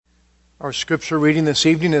Our scripture reading this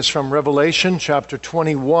evening is from Revelation chapter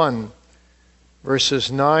 21,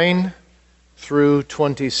 verses 9 through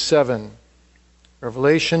 27.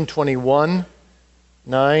 Revelation 21,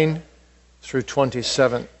 9 through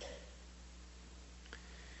 27.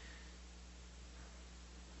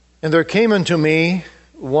 And there came unto me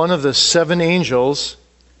one of the seven angels,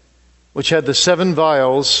 which had the seven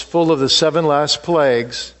vials full of the seven last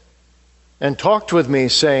plagues, and talked with me,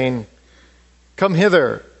 saying, Come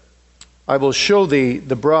hither, I will show thee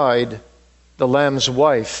the bride, the Lamb's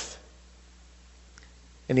wife.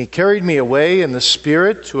 And he carried me away in the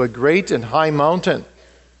Spirit to a great and high mountain,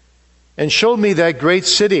 and showed me that great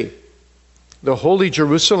city, the holy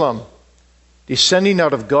Jerusalem, descending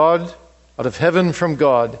out of heaven from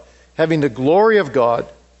God, having the glory of God.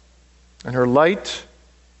 And her light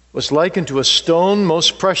was like unto a stone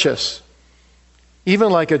most precious, even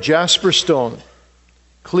like a jasper stone,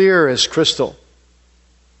 clear as crystal,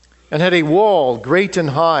 and had a wall great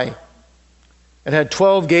and high, and had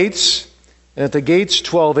 12 gates, and at the gates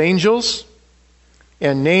 12 angels,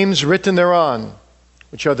 and names written thereon,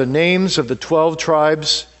 which are the names of the 12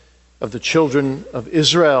 tribes of the children of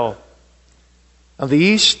Israel. On the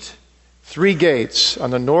east, 3 gates,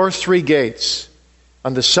 on the north 3 gates,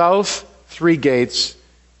 on the south 3 gates,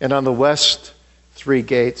 and on the west 3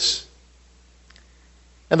 gates.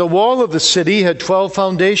 And the wall of the city had 12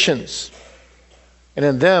 foundations, and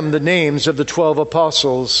in them the names of the 12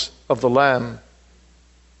 apostles of the Lamb.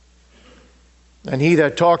 And he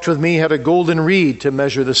that talked with me had a golden reed to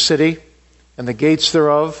measure the city, and the gates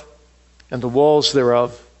thereof, and the walls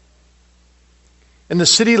thereof. And the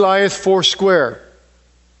city lieth foursquare,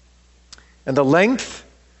 and the length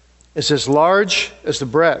is as large as the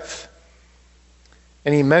breadth.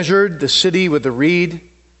 And he measured the city with the reed,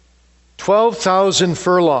 12,000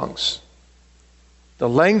 furlongs. The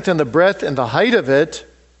length and the breadth and the height of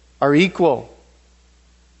it are equal.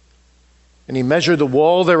 And he measured the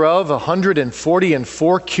wall thereof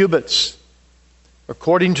 144 cubits,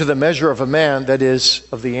 according to the measure of a man, that is,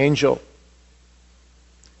 of the angel.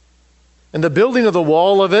 And the building of the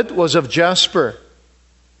wall of it was of jasper,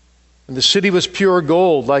 and the city was pure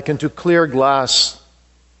gold, like unto clear glass.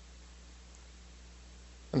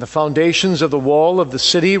 And the foundations of the wall of the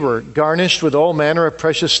city were garnished with all manner of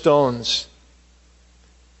precious stones.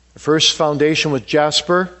 The first foundation was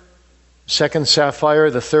jasper, the second sapphire,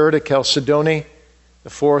 the third a chalcedony, the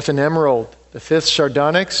fourth an emerald, the fifth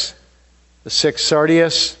sardonyx, the sixth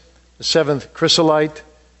sardius, the seventh chrysolite,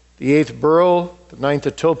 the eighth beryl, the ninth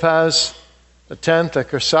a topaz, the 10th a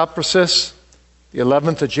chrysoprasus, the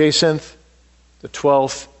 11th a jacinth, the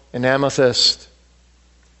 12th an amethyst.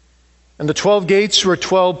 And the 12 gates were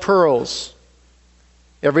 12 pearls.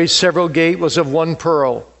 Every several gate was of 1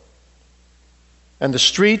 pearl. And the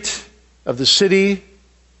street of the city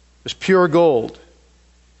was pure gold,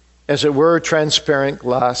 as it were transparent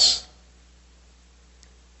glass.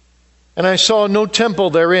 And I saw no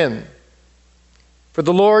temple therein, for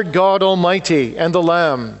the Lord God Almighty and the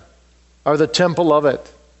Lamb are the temple of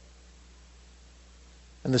it.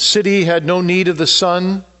 And the city had no need of the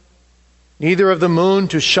sun, neither of the moon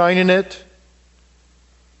to shine in it,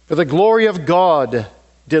 for the glory of God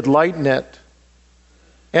did lighten it,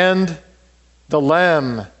 and the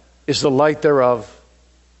Lamb is the light thereof.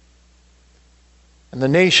 And the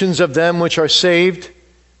nations of them which are saved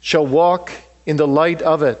shall walk in the light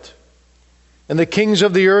of it, and the kings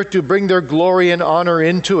of the earth do bring their glory and honor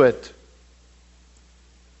into it.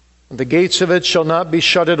 And the gates of it shall not be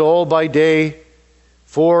shut at all by day,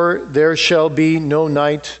 for there shall be no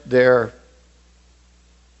night there.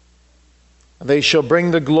 And they shall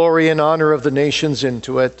bring the glory and honor of the nations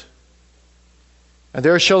into it. And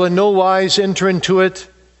there shall in no wise enter into it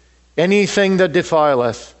anything that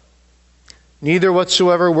defileth, neither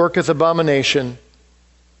whatsoever worketh abomination,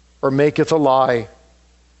 or maketh a lie,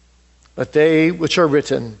 but they which are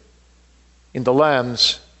written in the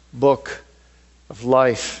Lamb's book of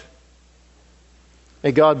life.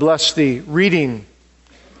 May God bless the reading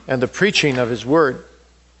and the preaching of His word.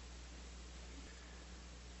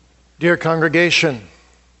 Dear congregation,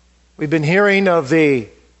 we've been hearing of the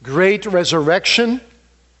great resurrection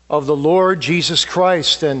of the Lord Jesus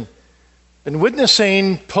Christ and been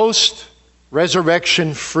witnessing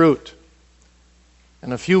post-resurrection fruit.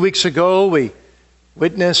 And a few weeks ago, we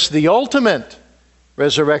witnessed the ultimate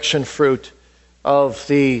resurrection fruit of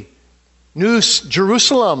the New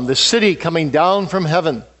Jerusalem, the city coming down from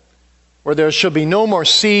heaven, where there shall be no more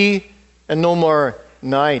sea and no more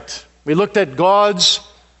night. We looked at God's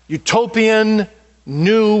utopian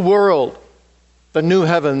new world, the new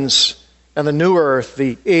heavens and the new earth,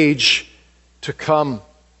 the age to come.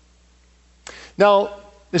 Now,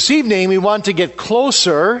 This evening we want to get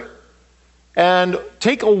closer and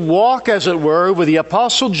take a walk, as it were, with the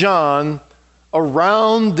Apostle John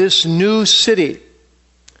around this new city,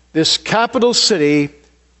 this capital city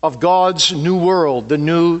of God's new world, the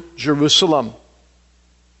New Jerusalem.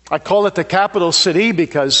 I call it the capital city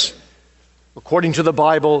because, according to the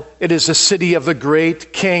Bible, it is the city of the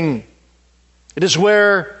great King. It is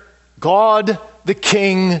where God the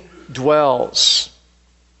King dwells.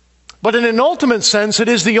 But in an ultimate sense, it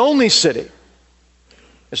is the only city.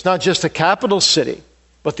 It's not just a capital city,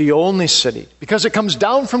 but the only city, because it comes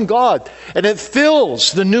down from God and it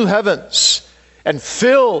fills the new heavens and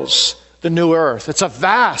fills the new earth. It's a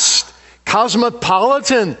vast,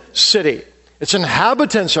 cosmopolitan city. Its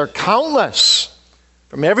inhabitants are countless,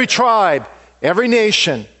 from every tribe, every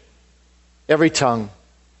nation, every tongue.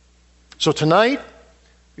 So tonight,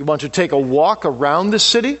 we want to take a walk around the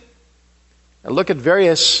city and look at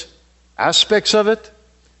various aspects of it.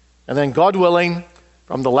 And then, God willing,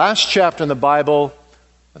 from the last chapter in the Bible,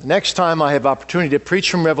 the next time I have opportunity to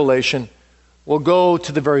preach from Revelation, we'll go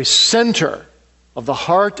to the very center of the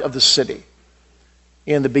heart of the city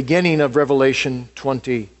in the beginning of Revelation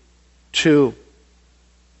 22.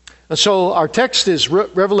 And so our text is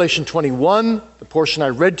Revelation 21, the portion I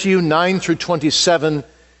read to you, 9 through 27.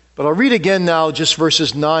 But I'll read again now just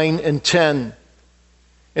verses 9 and 10.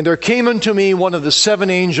 And there came unto me one of the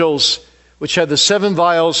seven angels, which had the seven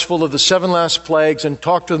vials full of the seven last plagues, and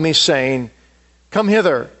talked with me, saying, Come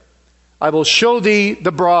hither, I will show thee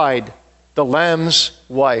the bride, the Lamb's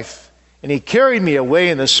wife. And he carried me away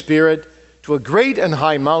in the Spirit to a great and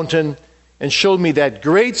high mountain, and showed me that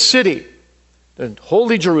great city, the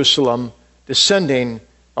holy Jerusalem, descending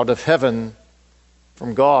out of heaven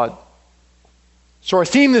from God. So our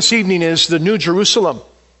theme this evening is the New Jerusalem.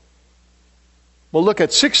 We'll look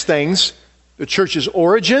at 6 things: the church's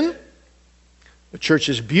origin, the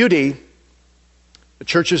church's beauty, the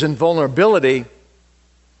church's invulnerability,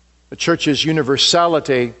 the church's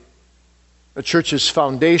universality, the church's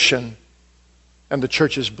foundation, and the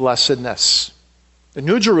church's blessedness. The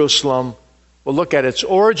New Jerusalem will look at its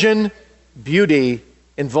origin, beauty,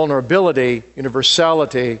 invulnerability,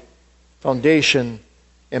 universality, foundation,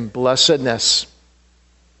 and blessedness.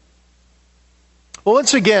 Well,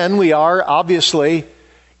 once again, we are obviously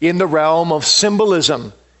in the realm of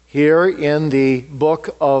symbolism here in the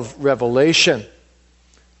book of Revelation.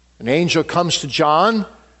 An angel comes to John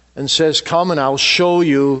and says, Come and I'll show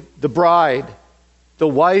you the bride, the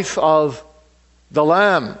wife of the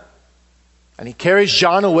Lamb. And he carries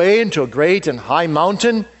John away into a great and high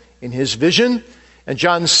mountain in his vision. And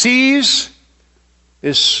John sees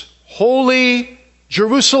this holy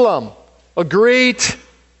Jerusalem, a great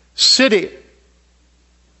city.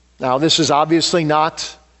 Now, this is obviously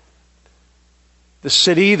not the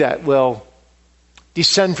city that will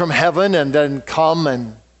descend from heaven and then come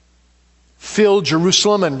and fill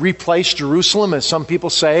Jerusalem and replace Jerusalem, as some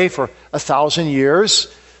people say, for 1,000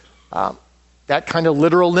 years. That kind of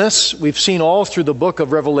literalness we've seen all through the book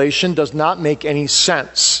of Revelation does not make any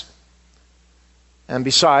sense. And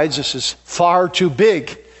besides, this is far too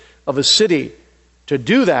big of a city to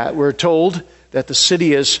do that. We're told that the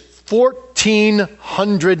city is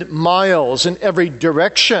 1,400 miles in every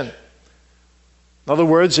direction. In other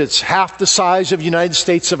words, it's half the size of the United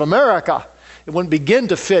States of America. It wouldn't begin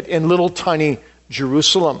to fit in little tiny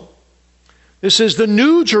Jerusalem. This is the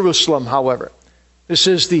New Jerusalem, however. This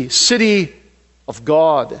is the city of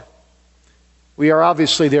God. We are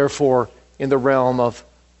obviously, therefore, in the realm of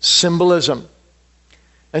symbolism.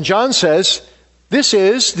 And John says, this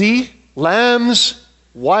is the Lamb's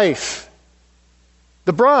wife,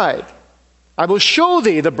 the bride. I will show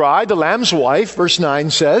thee the bride, the Lamb's wife, verse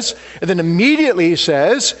 9 says. And then immediately he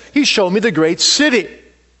says, he showed me the great city.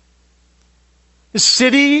 The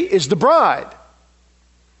city is the bride.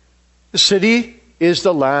 The city is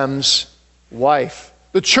the Lamb's wife.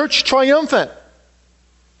 The church triumphant.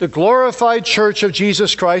 The glorified church of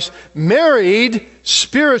Jesus Christ, married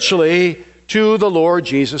spiritually to the Lord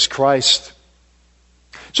Jesus Christ.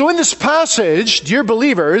 So in this passage, dear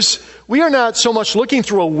believers, we are not so much looking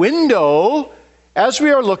through a window as we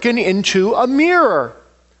are looking into a mirror.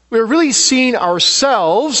 We are really seeing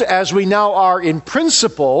ourselves as we now are in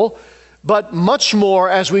principle, but much more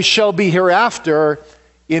as we shall be hereafter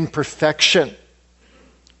in perfection.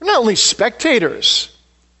 We're not only spectators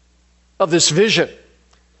of this vision,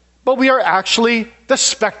 but we are actually the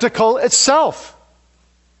spectacle itself.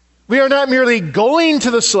 We are not merely going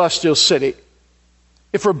to the celestial city.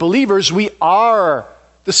 If we're believers, we are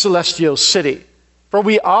the celestial city. For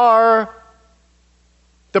we are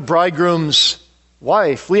the bridegroom's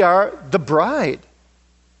wife. We are the bride.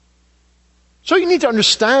 So you need to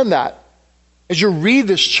understand that as you read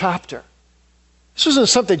this chapter. This isn't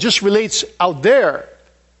something that just relates out there.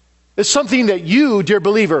 It's something that you, dear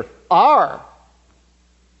believer, are,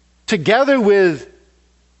 together with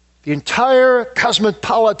the entire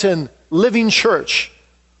cosmopolitan living church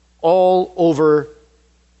all over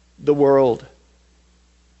the world.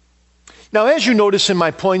 Now, as you notice in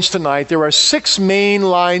my points tonight, there are 6 main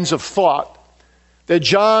lines of thought that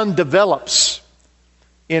John develops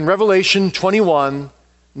in Revelation 21,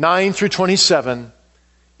 9 through 27,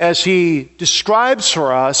 as he describes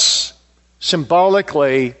for us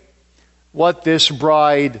symbolically what this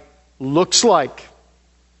bride looks like.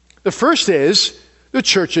 The first is the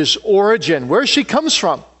church's origin, where she comes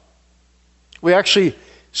from. We actually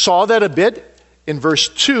saw that a bit in verse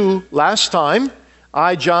 2 last time.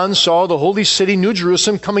 I, John, saw the holy city, New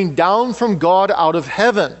Jerusalem, coming down from God out of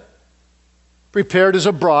heaven, prepared as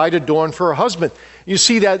a bride adorned for her husband. You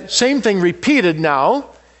see that same thing repeated now.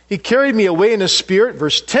 He carried me away in a spirit,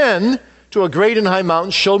 verse 10, to a great and high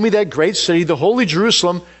mountain, showed me that great city, the holy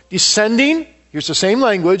Jerusalem, descending, here's the same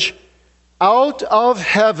language, out of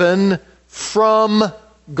heaven from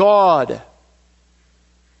God.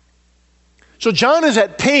 So John is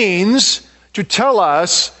at pains to tell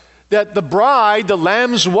us that the bride, the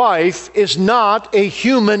Lamb's wife, is not a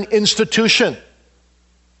human institution.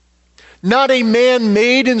 Not a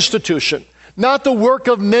man-made institution. Not the work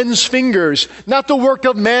of men's fingers. Not the work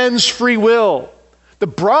of man's free will. The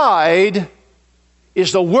bride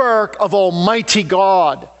is the work of Almighty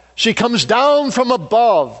God. She comes down from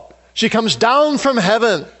above. She comes down from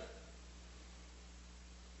heaven.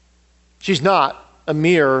 She's not a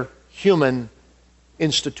mere human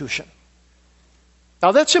institution.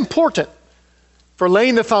 Now that's important for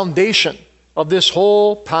laying the foundation of this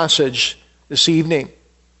whole passage this evening.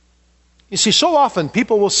 You see, so often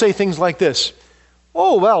people will say things like this.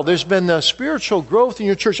 Oh, well, there's been spiritual growth in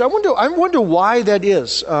your church. I wonder why that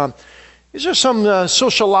is. Is there some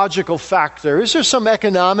sociological factor? Is there some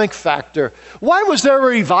economic factor? Why was there a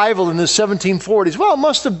revival in the 1740s? Well, it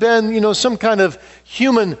must have been, some kind of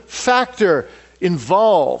human factor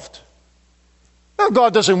involved. Now,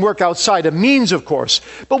 God doesn't work outside of means, of course,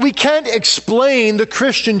 but we can't explain the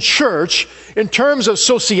Christian church in terms of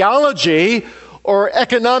sociology or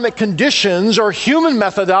economic conditions or human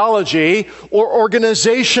methodology or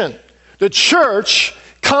organization. The church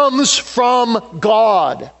comes from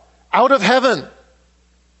God, out of heaven.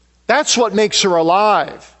 That's what makes her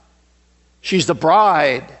alive. She's the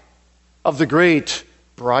bride of the great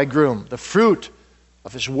bridegroom, the fruit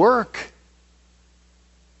of his work.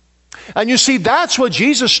 And you see, that's what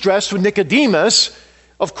Jesus stressed with Nicodemus,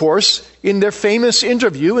 of course, in their famous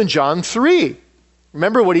interview in John 3.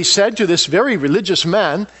 Remember what he said to this very religious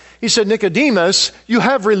man? He said, Nicodemus, you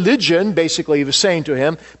have religion, basically he was saying to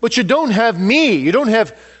him, but you don't have me. You don't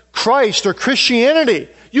have Christ or Christianity.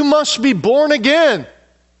 You must be born again.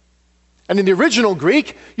 And in the original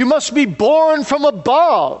Greek, you must be born from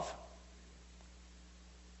above.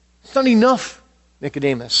 It's not enough,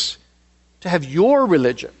 Nicodemus, to have your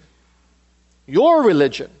religion. Your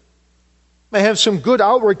religion may have some good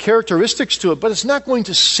outward characteristics to it, but it's not going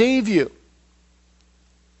to save you.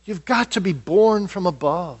 You've got to be born from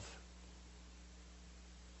above.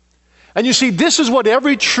 And you see, this is what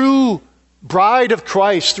every true bride of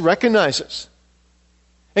Christ recognizes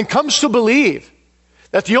and comes to believe,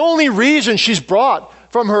 that the only reason she's brought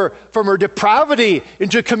from her depravity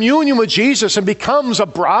into communion with Jesus and becomes a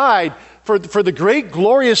bride for the great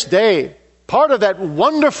glorious day, part of that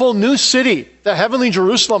wonderful new city, the heavenly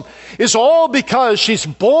Jerusalem, is all because she's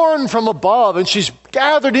born from above and she's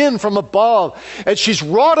gathered in from above and she's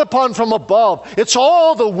wrought upon from above. It's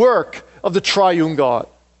all the work of the triune God.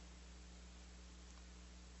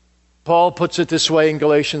 Paul puts it this way in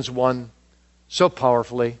Galatians 1 so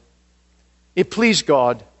powerfully. It pleased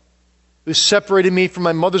God, who separated me from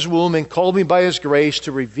my mother's womb and called me by his grace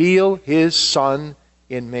to reveal his Son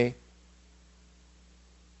in me.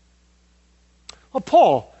 Oh,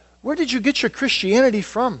 Paul, where did you get your Christianity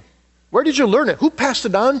from? Where did you learn it? Who passed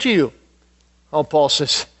it on to you? Oh, Paul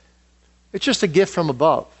says, it's just a gift from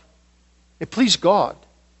above. It pleased God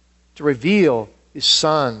to reveal his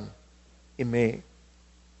Son in me.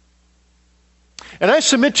 And I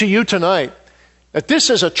submit to you tonight that this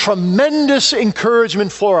is a tremendous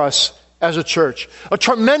encouragement for us as a church. A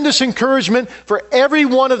tremendous encouragement for every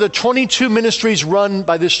one of the 22 ministries run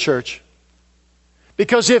by this church.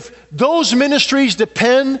 Because if those ministries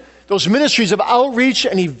those ministries of outreach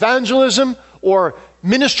and evangelism, or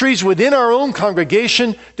ministries within our own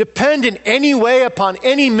congregation, depend in any way upon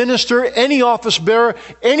any minister, any office bearer,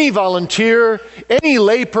 any volunteer, any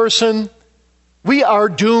layperson, we are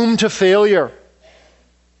doomed to failure.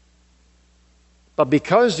 But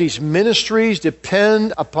because these ministries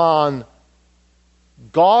depend upon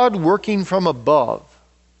God working from above,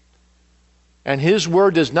 and His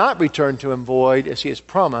word does not return to Him void as He has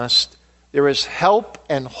promised, there is help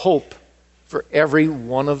and hope for every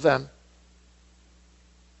one of them.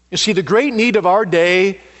 You see, the great need of our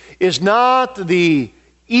day is not the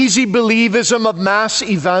easy believism of mass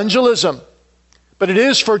evangelism, but it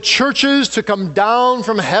is for churches to come down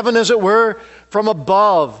from heaven, as it were, from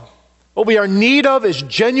above. What we are in need of is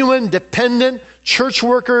genuine, dependent church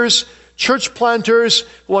workers, church planters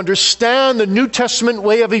who understand the New Testament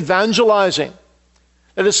way of evangelizing.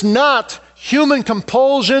 That it's not human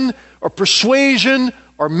compulsion or persuasion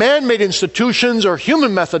or man-made institutions or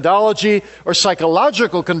human methodology or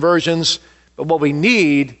psychological conversions, but what we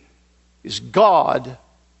need is God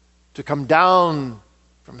to come down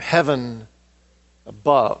from heaven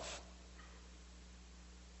above.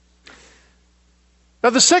 Now,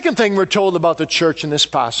 the second thing we're told about the church in this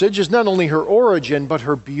passage is not only her origin, but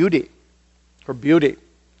her beauty. Her beauty.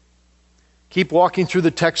 Keep walking through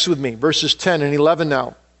the text with me. Verses 10 and 11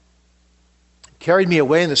 now. Carried me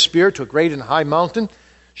away in the Spirit to a great and high mountain.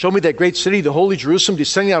 Showed me that great city, the holy Jerusalem,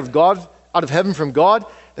 descending out of heaven from God.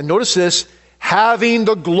 And notice this, having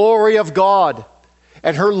the glory of God.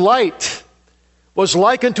 And her light was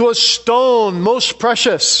like unto a stone most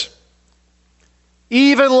precious,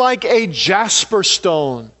 even like a jasper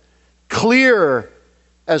stone, clear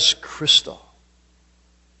as crystal.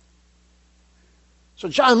 So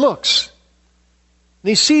John looks, and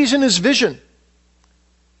he sees in his vision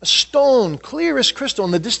a stone clear as crystal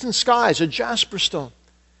in the distant skies, a jasper stone.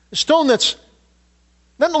 A stone that's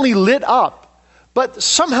not only lit up, but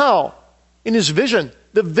somehow in his vision,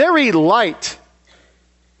 the very light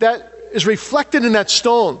that is reflected in that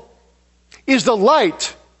stone is the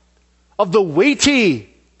light of the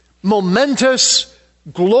weighty, momentous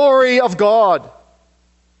glory of God.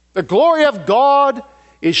 The glory of God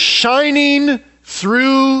is shining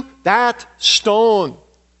through that stone.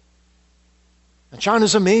 And John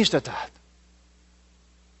is amazed at that.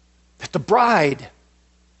 That the bride,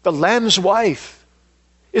 the Lamb's wife,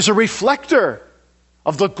 is a reflector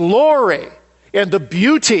of the glory and the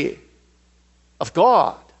beauty of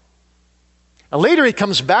God. And later he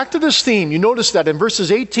comes back to this theme. You notice that in verses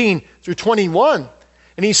 18 through 21.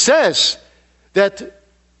 And he says that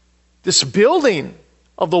this building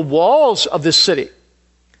of the walls of this city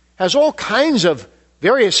has all kinds of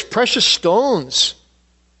various precious stones.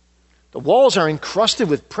 The walls are encrusted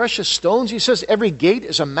with precious stones. He says every gate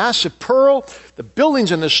is a massive pearl. The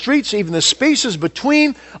buildings and the streets, even the spaces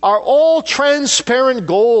between, are all transparent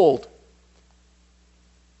gold.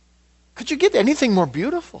 Could you get anything more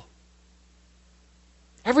beautiful?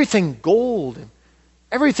 Everything gold and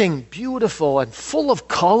everything beautiful and full of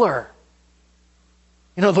color.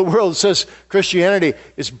 You know, the world says Christianity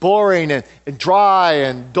is boring and dry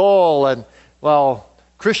and dull, and, well,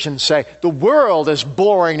 Christians say the world is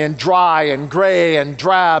boring and dry and gray and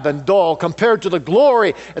drab and dull compared to the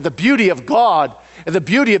glory and the beauty of God and the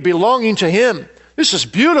beauty of belonging to Him. This is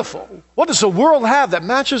beautiful. What does the world have that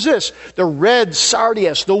matches this? The red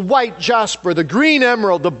sardius, the white jasper, the green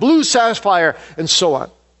emerald, the blue sapphire, and so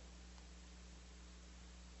on.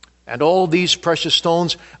 And all these precious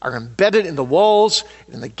stones are embedded in the walls,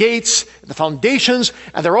 in the gates, in the foundations,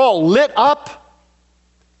 and they're all lit up.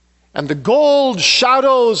 And the gold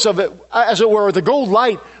shadows of it, as it were, the gold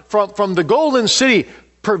light from the golden city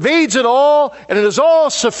pervades it all, and it is all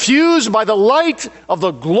suffused by the light of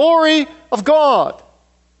the glory of God.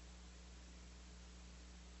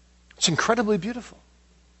 It's incredibly beautiful.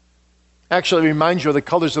 Actually, it reminds you of the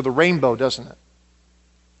colors of the rainbow, doesn't it?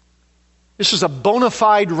 This is a bona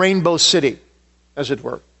fide rainbow city, as it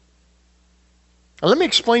were. And let me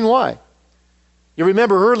explain why. You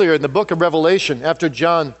remember earlier in the book of Revelation, after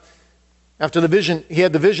the vision, he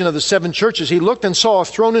had the vision of the seven churches. He looked and saw a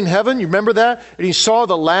throne in heaven. You remember that? And he saw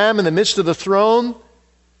the Lamb in the midst of the throne.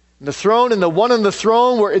 And the throne and the one on the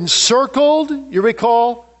throne were encircled, you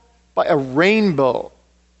recall, by a rainbow.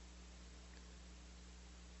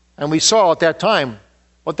 And we saw at that time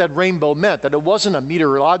what that rainbow meant, that it wasn't a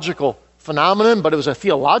meteorological phenomenon, but it was a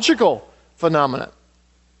theological phenomenon.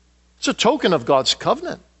 It's a token of God's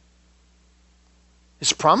covenant,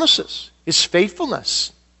 His promises, His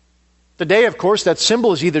faithfulness. Today, of course, that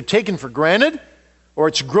symbol is either taken for granted or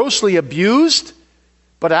it's grossly abused,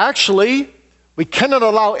 but actually, we cannot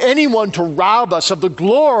allow anyone to rob us of the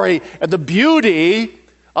glory and the beauty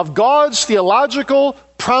of God's theological,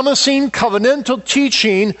 promising, covenantal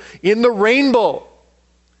teaching in the rainbow.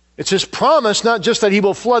 It's His promise not just that He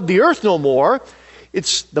will flood the earth no more.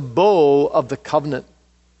 It's the bow of the covenant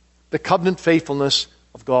faithfulness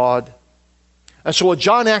of God. And so what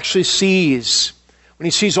John actually sees, when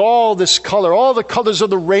he sees all this color, all the colors of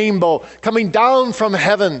the rainbow coming down from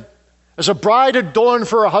heaven as a bride adorned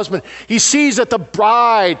for her husband, he sees that the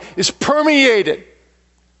bride is permeated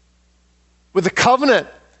with the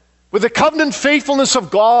covenant faithfulness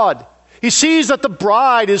of God. He sees that the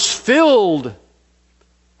bride is filled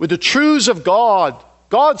with the truths of God,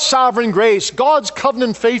 God's sovereign grace, God's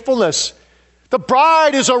covenant faithfulness. The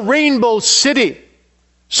bride is a rainbow city,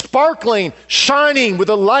 sparkling, shining with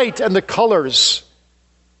the light and the colors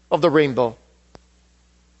of the rainbow.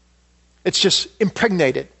 It's just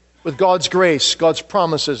impregnated with God's grace, God's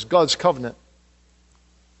promises, God's covenant.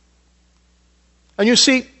 And you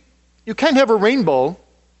see, you can't have a rainbow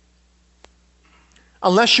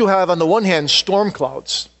unless you have, on the one hand, storm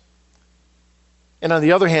clouds, and on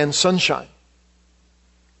the other hand, sunshine.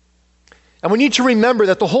 And we need to remember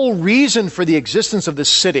that the whole reason for the existence of this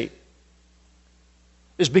city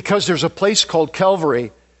is because there's a place called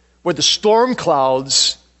Calvary where the storm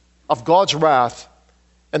clouds of God's wrath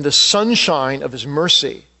and the sunshine of His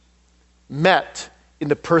mercy met in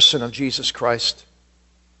the person of Jesus Christ.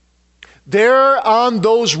 There on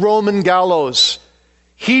those Roman gallows,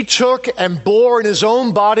 He took and bore in His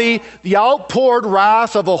own body the outpoured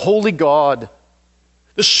wrath of a holy God.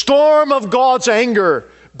 The storm of God's anger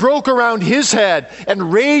broke around His head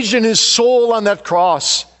and raged in His soul on that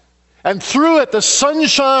cross. And through it, the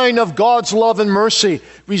sunshine of God's love and mercy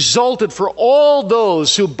resulted for all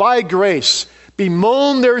those who by grace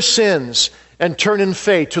bemoan their sins and turn in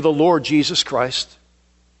faith to the Lord Jesus Christ.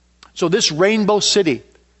 So this rainbow city,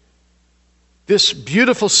 this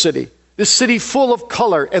beautiful city, this city full of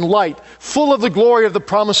color and light, full of the glory of the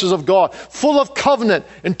promises of God, full of covenant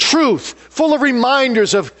and truth, full of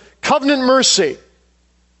reminders of covenant mercy.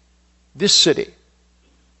 This city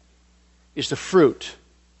is the fruit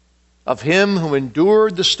of Him who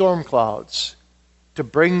endured the storm clouds to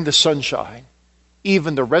bring the sunshine,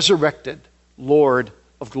 even the resurrected Lord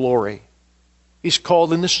of glory. He's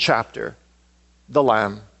called in this chapter the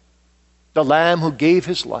Lamb who gave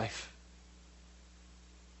His life.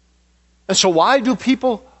 And so why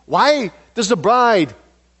does the bride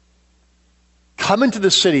come into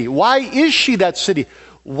the city? Why is she that city?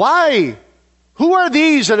 Why? Who are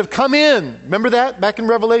these that have come in? Remember that back in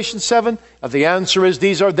Revelation 7? The answer is,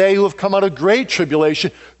 these are they who have come out of great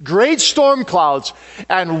tribulation, great storm clouds,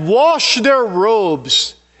 and washed their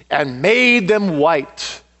robes and made them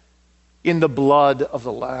white in the blood of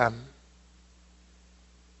the Lamb.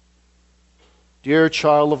 Dear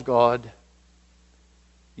child of God,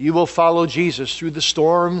 you will follow Jesus through the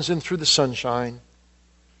storms and through the sunshine,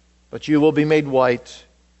 but you will be made white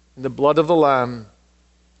in the blood of the Lamb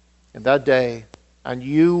in that day, and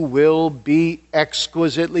you will be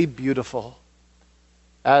exquisitely beautiful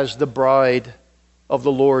as the bride of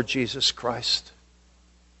the Lord Jesus Christ.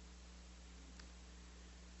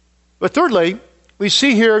 But thirdly, we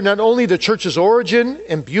see here not only the church's origin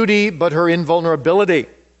and beauty, but her invulnerability.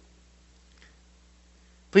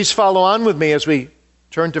 Please follow on with me as we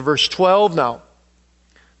turn to verse 12 now.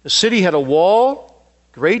 The city had a wall,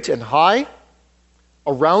 great and high,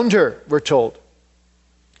 around her, we're told.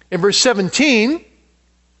 In verse 17,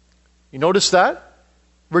 you notice that?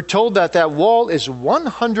 We're told that that wall is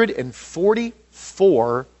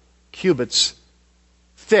 144 cubits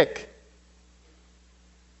thick.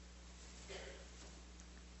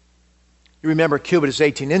 You remember a cubit is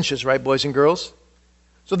 18 inches, right, boys and girls?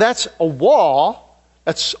 So that's a wall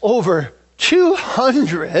that's over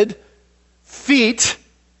 200 feet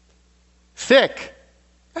thick.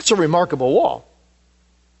 That's a remarkable wall.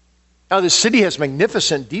 Now, the city has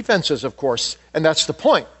magnificent defenses, of course, and that's the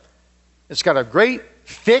point. It's got a great,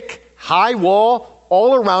 thick, high wall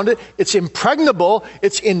all around it. It's impregnable.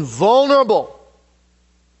 It's invulnerable.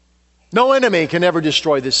 No enemy can ever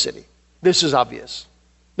destroy this city. This is obvious.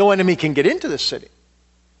 No enemy can get into this city.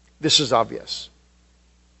 This is obvious.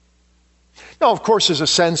 Now, of course, there's a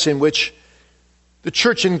sense in which the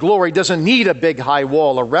church in glory doesn't need a big high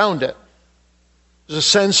wall around it. There's a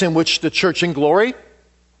sense in which the church in glory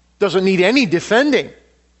doesn't need any defending.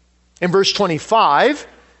 In verse 25,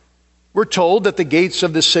 we're told that the gates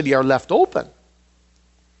of the city are left open.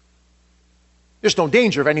 There's no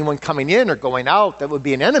danger of anyone coming in or going out that would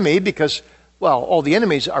be an enemy because, well, all the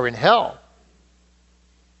enemies are in hell.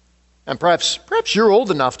 And perhaps you're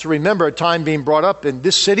old enough to remember a time being brought up in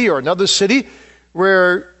this city or another city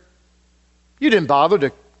where you didn't bother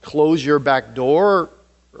to close your back door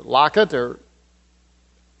or lock it, or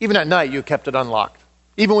even at night you kept it unlocked.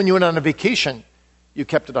 Even when you went on a vacation, you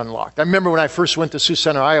kept it unlocked. I remember when I first went to Sioux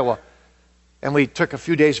Center, Iowa, And we took a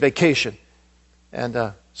few days vacation.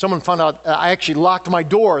 And someone found out I actually locked my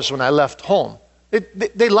doors when I left home.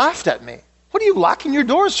 They laughed at me. What are you locking your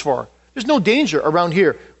doors for? There's no danger around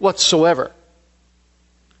here whatsoever.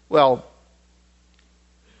 Well,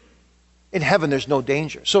 in heaven there's no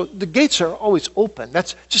danger. So the gates are always open.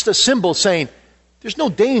 That's just a symbol saying there's no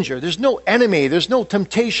danger, there's no enemy, there's no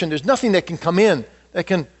temptation, there's nothing that can come in that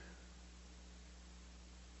can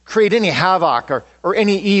create any havoc or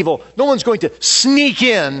any evil. No one's going to sneak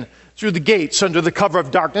in through the gates under the cover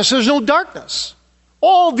of darkness. There's no darkness.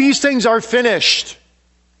 All these things are finished.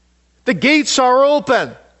 The gates are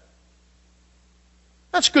open.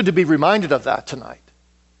 That's good to be reminded of that tonight.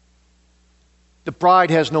 The bride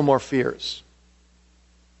has no more fears.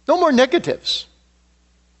 No more negatives.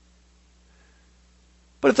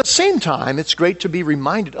 But at the same time, it's great to be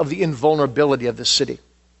reminded of the invulnerability of this city.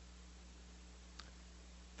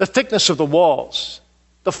 The thickness of the walls,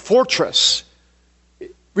 the fortress,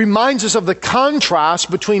 reminds us of the contrast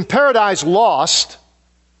between paradise lost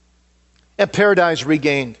and paradise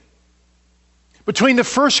regained. Between the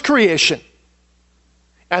first creation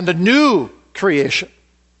and the new creation.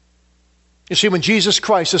 You see, when Jesus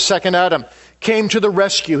Christ, the second Adam, came to the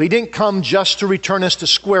rescue, he didn't come just to return us to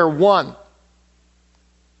square one,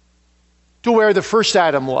 to where the first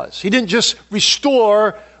Adam was. He didn't just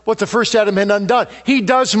restore what the first Adam had undone. He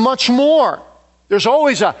does much more. There's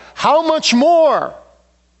always a how much more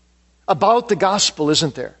about the gospel,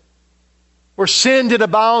 isn't there? Where sin did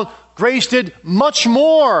abound, grace did much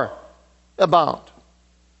more abound.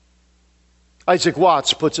 Isaac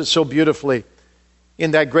Watts puts it so beautifully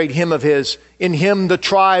in that great hymn of his. In him the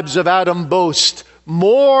tribes of Adam boast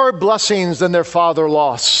more blessings than their father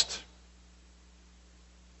lost.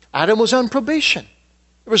 Adam was on probation.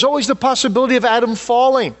 There was always the possibility of Adam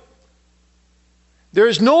falling. There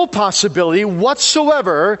is no possibility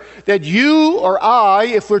whatsoever that you or I,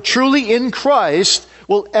 if we're truly in Christ,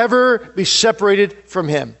 will ever be separated from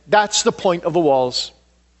him. That's the point of the walls.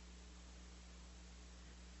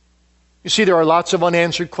 You see, there are lots of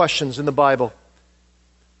unanswered questions in the Bible.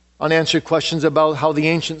 Unanswered questions about how the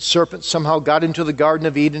ancient serpent somehow got into the Garden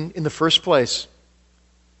of Eden in the first place.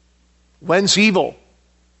 Whence evil?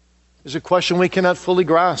 Is a question we cannot fully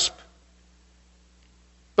grasp.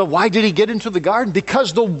 But why did he get into the garden?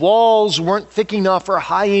 Because the walls weren't thick enough or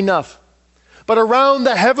high enough. But around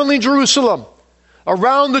the heavenly Jerusalem,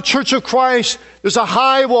 around the Church of Christ, there's a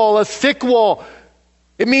high wall, a thick wall.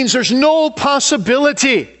 It means there's no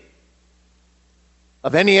possibility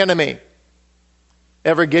of any enemy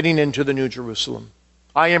ever getting into the New Jerusalem.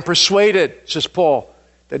 I am persuaded, says Paul,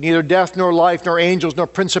 that neither death, nor life, nor angels, nor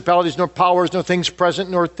principalities, nor powers, nor things present,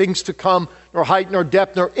 nor things to come, nor height, nor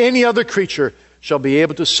depth, nor any other creature shall be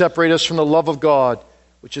able to separate us from the love of God,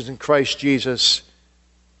 which is in Christ Jesus,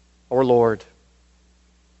 our Lord.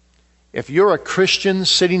 If you're a Christian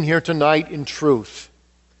sitting here tonight in truth,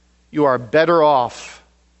 you are better off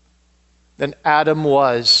than Adam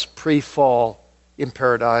was pre-fall in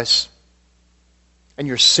paradise. And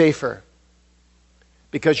you're safer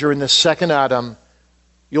because you're in the second Adam.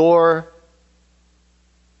 You're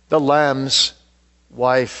the Lamb's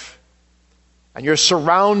wife. And you're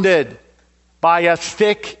surrounded by a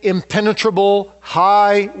thick, impenetrable,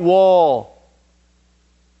 high wall,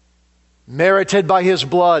 merited by his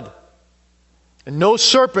blood. And no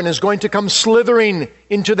serpent is going to come slithering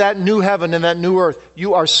into that new heaven and that new earth.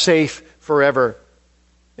 You are safe forever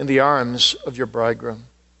in the arms of your bridegroom.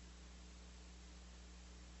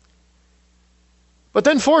 But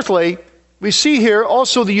then fourthly, we see here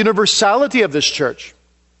also the universality of this church.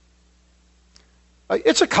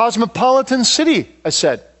 It's a cosmopolitan city, I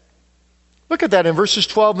said. Look at that in verses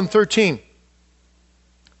 12 and 13.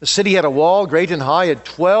 The city had a wall, great and high, had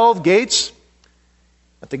 12 gates.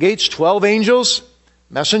 At the gates, 12 angels,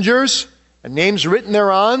 messengers, and names written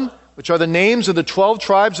thereon, which are the names of the 12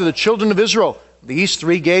 tribes of the children of Israel. The east,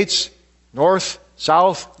 3 gates, north,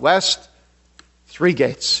 south, west, 3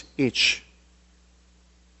 gates each.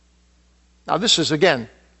 Now this is, again,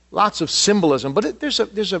 lots of symbolism, but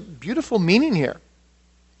there's a beautiful meaning here.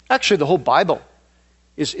 Actually, the whole Bible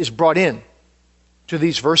is brought in to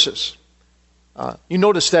these verses. You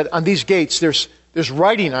notice that on these gates, there's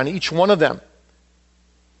writing on each one of them.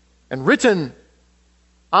 And written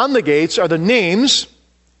on the gates are the names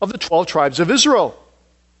of the 12 tribes of Israel.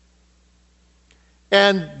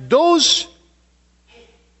 And those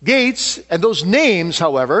gates and those names,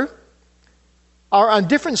 however, are on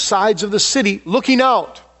different sides of the city looking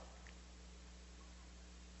out,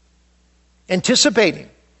 anticipating,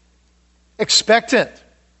 expectant.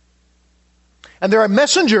 And there are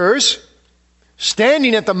messengers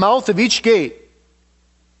standing at the mouth of each gate.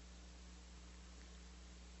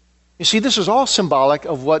 You see, this is all symbolic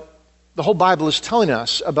of what the whole Bible is telling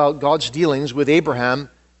us about God's dealings with Abraham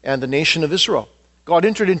and the nation of Israel. God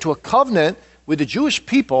entered into a covenant with the Jewish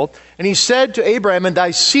people, and he said to Abraham, "And thy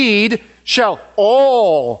seed shall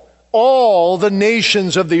all the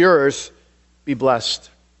nations of the earth be blessed."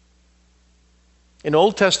 In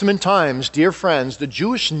Old Testament times, dear friends, the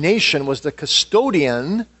Jewish nation was the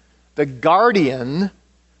custodian, the guardian,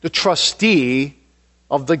 the trustee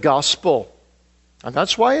of the gospel. And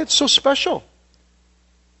that's why it's so special.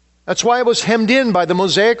 That's why it was hemmed in by the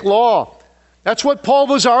Mosaic law. That's what Paul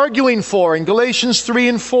was arguing for in Galatians 3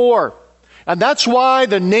 and 4. And that's why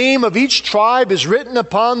the name of each tribe is written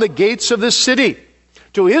upon the gates of this city.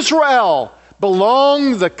 To Israel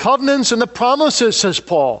belong the covenants and the promises, says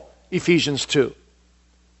Paul, Ephesians 2.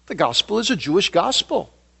 The gospel is a Jewish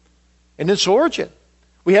gospel in its origin.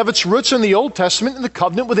 We have its roots in the Old Testament in the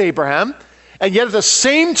covenant with Abraham, and yet at the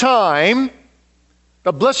same time,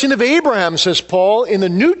 the blessing of Abraham, says Paul, in the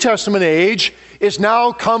New Testament age is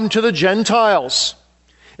now come to the Gentiles.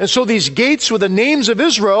 And so these gates with the names of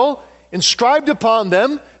Israel inscribed upon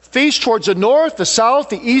them face towards the north, the south,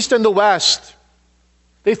 the east, and the west.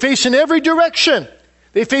 They face in every direction.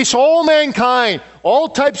 They face all mankind, all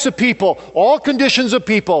types of people, all conditions of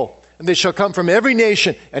people. And they shall come from every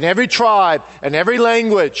nation and every tribe and every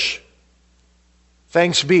language.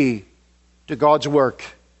 Thanks be to God's work,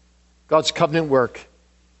 God's covenant work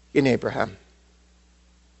in Abraham.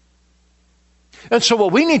 And so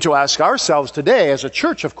what we need to ask ourselves today as a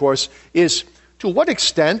church, of course, is to what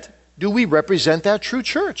extent do we represent that true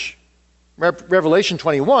church? Revelation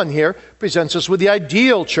 21 here presents us with the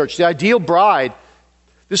ideal church, the ideal bride.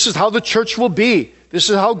 This is how the church will be. This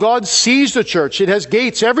is how God sees the church. It has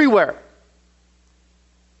gates everywhere.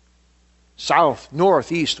 South,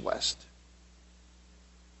 north, east, west.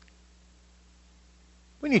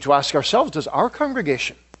 We need to ask ourselves, does our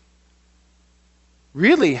congregation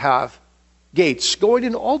really have gates going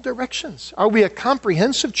in all directions? Are we a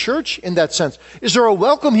comprehensive church in that sense? Is there a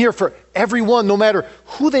welcome here for everyone, no matter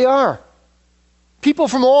who they are? People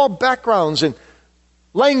from all backgrounds and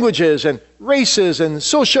languages and races and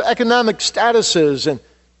socioeconomic statuses and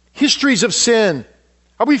histories of sin.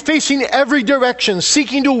 Are we facing every direction,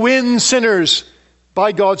 seeking to win sinners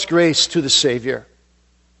by God's grace to the Savior?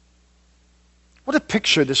 What a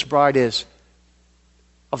picture this bride is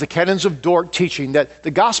of the canons of Dort teaching that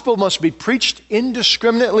the gospel must be preached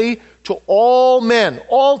indiscriminately to all men,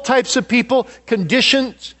 all types of people,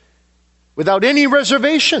 conditions, without any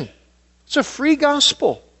reservation. It's a free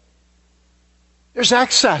gospel. There's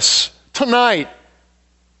access tonight.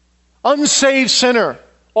 Unsaved sinner,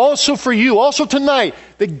 also for you, also tonight,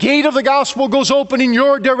 the gate of the gospel goes open in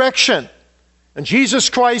your direction. And Jesus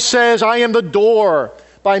Christ says, "I am the door.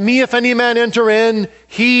 By me, if any man enter in,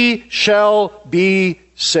 he shall be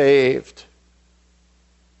saved."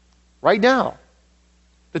 Right now,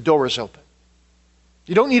 the door is open.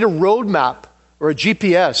 You don't need a road map or a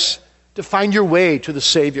GPS to find your way to the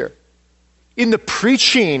Savior. In the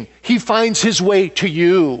preaching, he finds his way to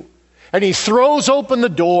you. And he throws open the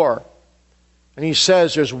door. And he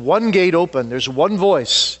says, there's one gate open. There's one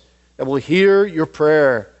voice that will hear your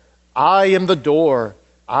prayer. I am the door.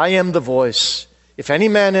 I am the voice. If any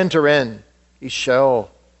man enter in, he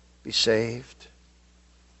shall be saved.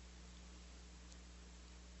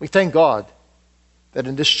 We thank God that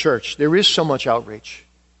in this church there is so much outreach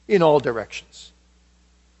in all directions.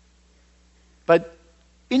 But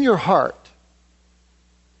in your heart,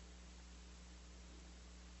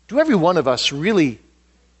 do every one of us really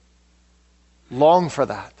long for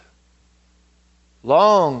that?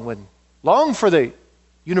 Long for the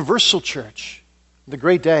universal church, the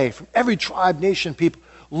great day, from every tribe, nation, people.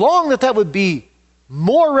 Long that would be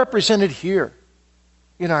more represented here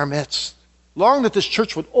in our midst. Long that this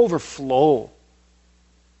church would overflow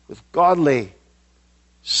with godly,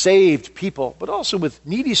 saved people, but also with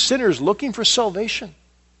needy sinners looking for salvation.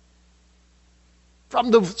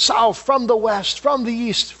 From the south, from the west, from the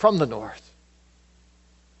east, from the north.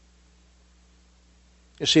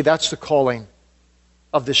 You see, that's the calling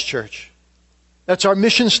of this church. That's our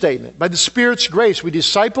mission statement. By the Spirit's grace, we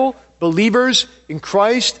disciple believers in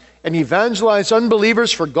Christ and evangelize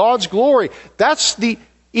unbelievers for God's glory. That's the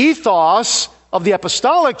ethos of the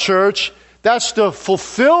apostolic church. That's the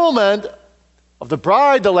fulfillment of the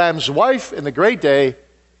bride, the Lamb's wife, in the great day.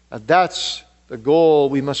 And that's the goal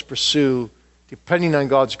we must pursue, depending on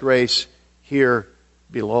God's grace here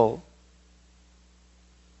below.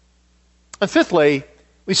 And fifthly,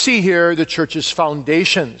 we see here the church's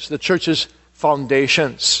foundations. The church's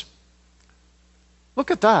foundations.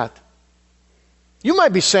 Look at that. You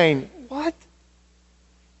might be saying, what?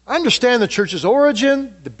 I understand the church's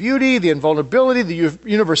origin, the beauty, the invulnerability, the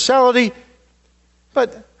universality,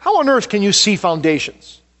 but how on earth can you see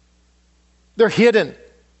foundations? They're hidden.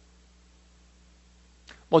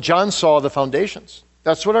 Well, John saw the foundations.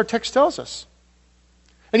 That's what our text tells us.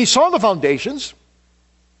 And he saw the foundations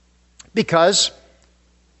because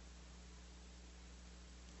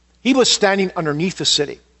he was standing underneath the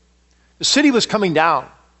city. The city was coming down.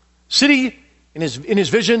 City, in his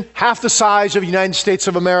vision, half the size of the United States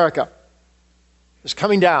of America, was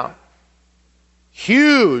coming down.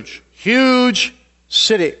 Huge, huge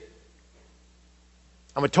city.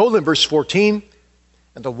 And we're told in verse 14,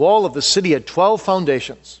 and the wall of the city had 12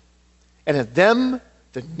 foundations, and in them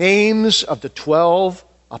the names of the 12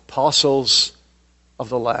 apostles of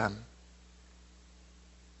the Lamb.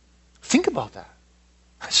 Think about that.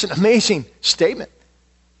 That's an amazing statement.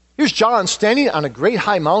 Here's John standing on a great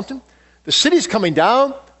high mountain. The city's coming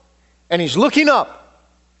down, and he's looking up.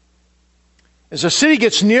 As the city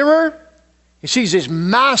gets nearer, he sees these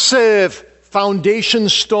massive foundation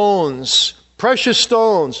stones, precious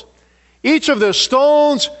stones. Each of the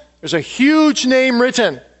stones, there's a huge name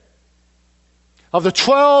written of the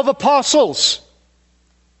 12 apostles.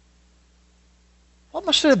 What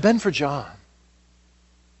must it have been for John?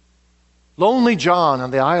 Lonely John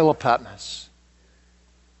on the Isle of Patmos.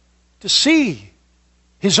 To see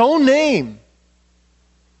his own name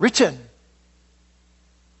written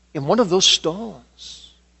in one of those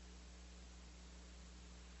stones.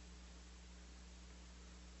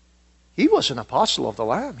 He was an apostle of the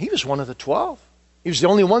Lamb. He was one of the 12. He was the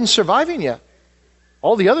only one surviving yet.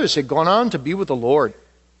 All the others had gone on to be with the Lord.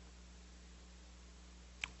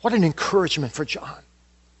 What an encouragement for John.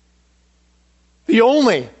 The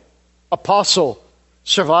only apostle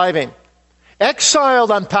surviving.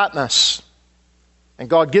 Exiled on Patmos. And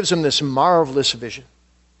God gives him this marvelous vision.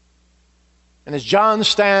 And as John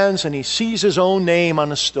stands and he sees his own name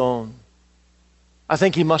on a stone, I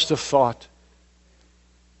think he must have thought,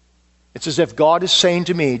 it's as if God is saying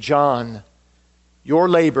to me, John, your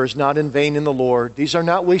labor is not in vain in the Lord. These are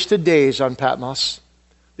not wasted days on Patmos.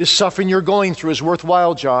 This suffering you're going through is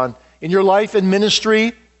worthwhile, John. In your life and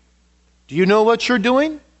ministry, do you know what you're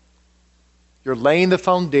doing? You're laying the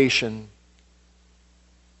foundation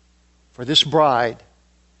for this bride,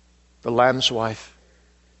 the Lamb's wife.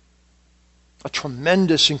 A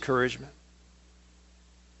tremendous encouragement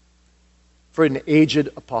for an aged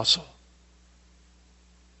apostle.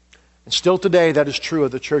 And still today, that is true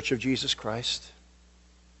of the Church of Jesus Christ.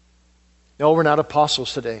 No, we're not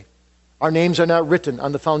apostles today. Our names are not written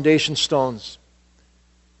on the foundation stones.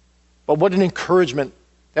 But what an encouragement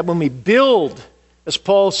that when we build, as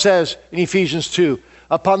Paul says in Ephesians 2,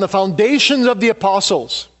 upon the foundations of the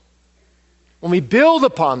apostles, when we build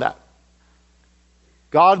upon that,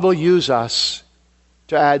 God will use us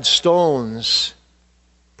to add stones,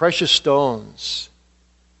 precious stones,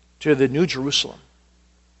 to the New Jerusalem.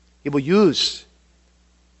 He will use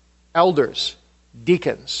elders,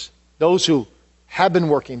 deacons, those who have been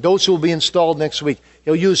working, those who will be installed next week.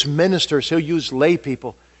 He'll use ministers, he'll use lay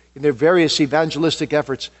people in their various evangelistic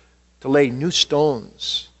efforts to lay new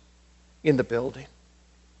stones in the building.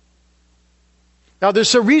 Now,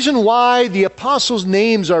 there's a reason why the apostles'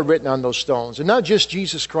 names are written on those stones, and not just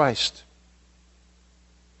Jesus Christ.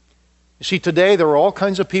 You see, today there are all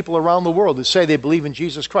kinds of people around the world who say they believe in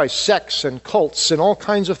Jesus Christ, sects and cults and all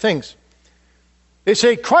kinds of things. They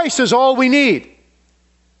say Christ is all we need.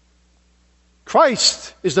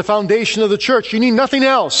 Christ is the foundation of the church. You need nothing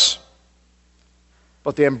else.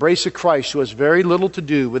 But they embrace a Christ who has very little to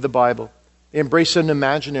do with the Bible. They embrace an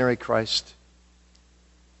imaginary Christ.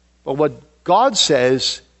 But what God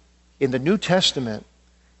says in the New Testament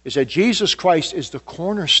is that Jesus Christ is the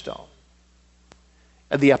cornerstone.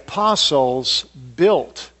 And the apostles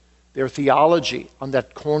built their theology on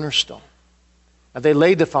that cornerstone. And they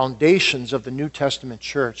laid the foundations of the New Testament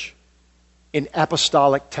church in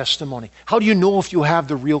apostolic testimony. How do you know if you have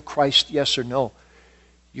the real Christ, yes or no?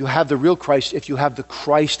 You have the real Christ if you have the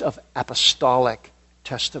Christ of apostolic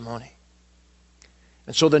testimony.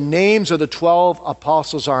 And so the names of the 12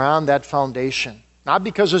 apostles are on that foundation. Not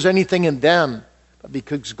because there's anything in them, but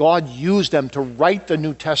because God used them to write the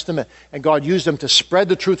New Testament. And God used them to spread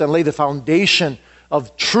the truth and lay the foundation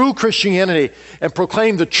of true Christianity and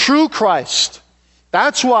proclaim the true Christ.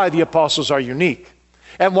 That's why the apostles are unique.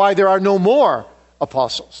 And why there are no more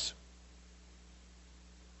apostles.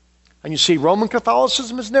 And you see, Roman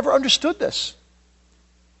Catholicism has never understood this.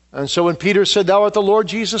 And so when Peter said, "Thou art the Lord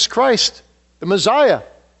Jesus Christ, the Messiah,"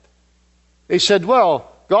 they said,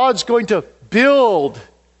 well, God's going to build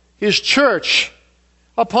His church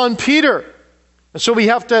upon Peter. And so we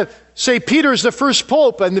have to say Peter is the first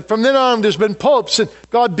pope, and from then on there's been popes, and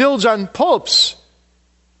God builds on popes.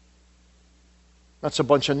 That's a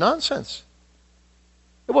bunch of nonsense.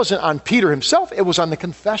 It wasn't on Peter himself. It was on the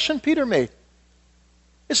confession Peter made.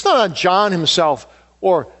 It's not on John himself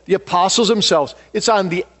or the apostles themselves. It's on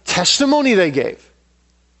the testimony they gave.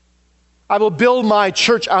 I will build my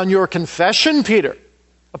church on your confession, Peter.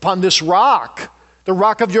 Upon this rock, the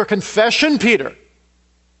rock of your confession, Peter.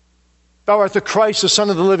 Thou art the Christ, the Son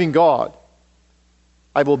of the living God.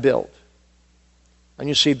 I will build. And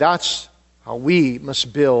you see, that's how we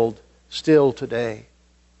must build still today.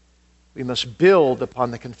 We must build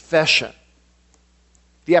upon the confession,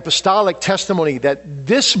 the apostolic testimony that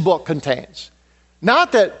this book contains.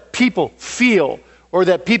 Not that people feel or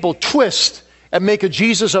that people twist and make a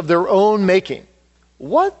Jesus of their own making.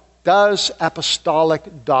 What does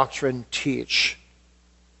apostolic doctrine teach?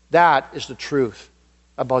 That is the truth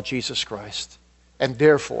about Jesus Christ. And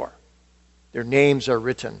therefore, their names are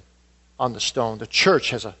written on the stone. The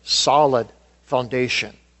church has a solid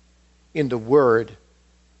foundation in the Word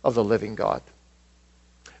of the living God.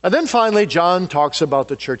 And then finally, John talks about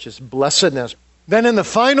the church's blessedness. Then in the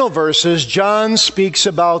final verses, John speaks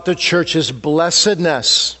about the church's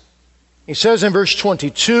blessedness. He says in verse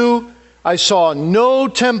 22, I saw no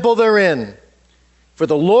temple therein, for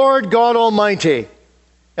the Lord God Almighty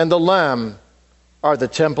and the Lamb are the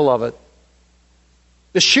temple of it.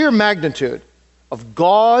 The sheer magnitude of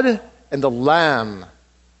God and the Lamb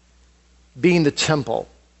being the temple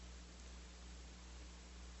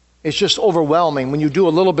is just overwhelming when you do a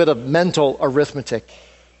little bit of mental arithmetic.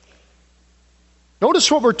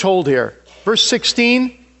 Notice what we're told here. Verse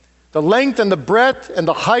 16, the length and the breadth and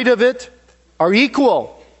the height of it are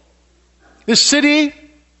equal. This city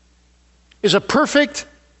is a perfect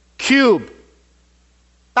cube,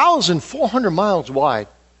 1,400 miles wide,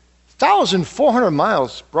 1,400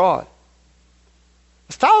 miles broad,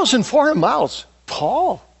 1,400 miles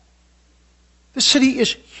tall. This city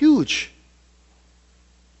is huge.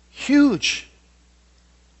 Huge.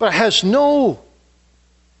 But it has no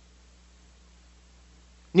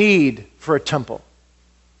need for a temple.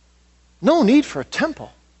 No need for a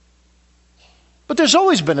temple. But there's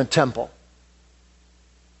always been a temple.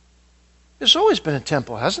 There's always been a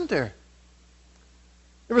temple, hasn't there?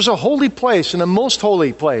 There was a holy place and a most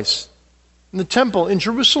holy place in the temple in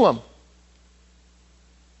Jerusalem.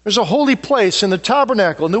 There's a holy place in the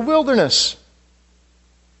tabernacle in the wilderness.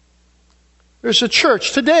 There's a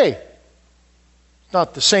church today. It's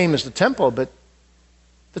not the same as the temple, but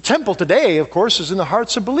the temple today, of course, is in the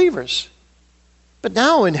hearts of believers. But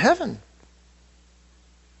now in heaven,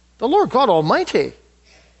 the Lord God Almighty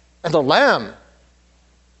and the Lamb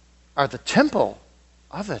are the temple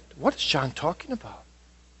of it. What is John talking about?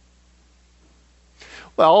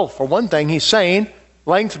 Well, for one thing, he's saying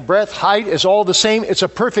length, breadth, height is all the same. It's a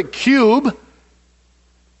perfect cube.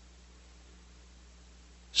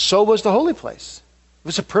 So was the holy place. It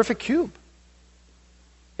was a perfect cube.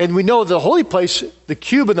 And we know the holy place, the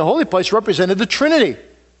cube in the holy place represented the Trinity.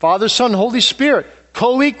 Father, Son, Holy Spirit.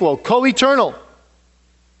 Co-equal, co-eternal.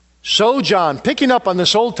 So John, picking up on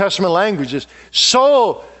this Old Testament languages,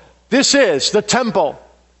 so this is the temple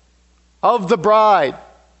of the bride,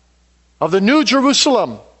 of the New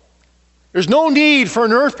Jerusalem. There's no need for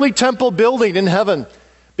an earthly temple building in heaven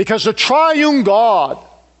because the triune God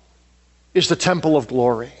is the temple of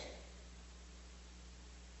glory.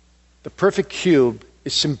 The perfect cube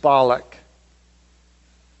is symbolic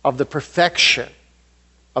of the perfection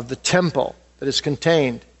of the temple that is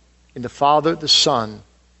contained in the Father, the Son,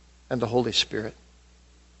 and the Holy Spirit.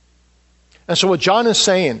 And so what John is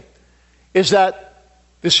saying is that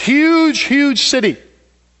this huge, huge city,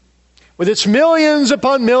 with its millions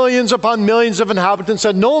upon millions upon millions of inhabitants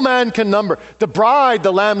that no man can number, the bride,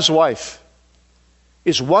 the Lamb's wife,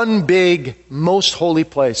 is one big, most holy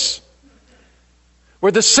place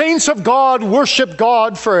where the saints of God worship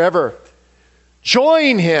God forever,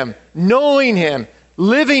 joying Him, knowing Him,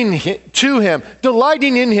 living to Him,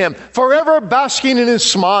 delighting in Him, forever basking in His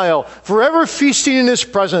smile, forever feasting in His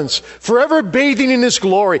presence, forever bathing in His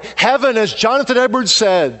glory. Heaven, as Jonathan Edwards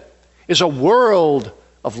said, is a world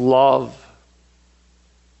of love.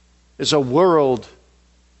 Is a world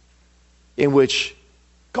in which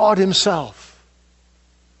God Himself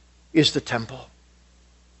is the temple.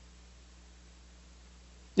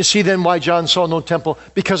 You see then why John saw no temple?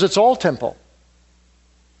 Because it's all temple.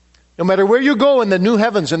 No matter where you go in the new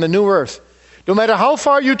heavens and the new earth, no matter how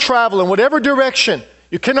far you travel in whatever direction,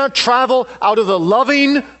 you cannot travel out of the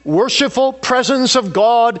loving, worshipful presence of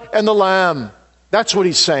God and the Lamb. That's what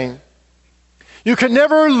he's saying. You can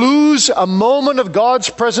never lose a moment of God's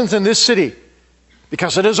presence in this city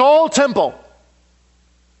because it is all temple.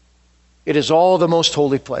 It is all the most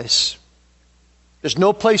holy place. There's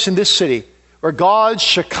no place in this city where God's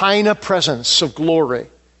Shekinah presence of glory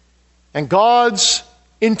and God's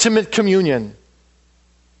intimate communion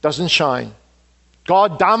doesn't shine.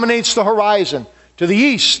 God dominates the horizon to the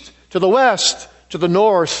east, to the west, to the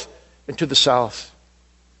north, and to the south.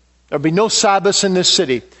 There'll be no Sabbaths in this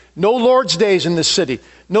city, no Lord's days in this city,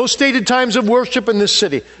 no stated times of worship in this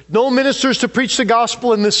city, no ministers to preach the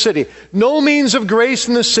gospel in this city, no means of grace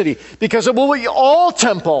in this city, because it will be all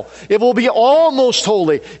temple. It will be all most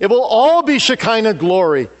holy. It will all be Shekinah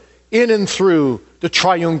glory in and through the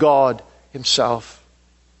triune God himself.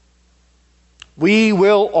 We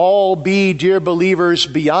will all be, dear believers,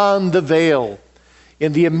 beyond the veil,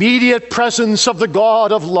 in the immediate presence of the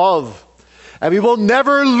God of love. And we will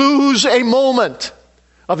never lose a moment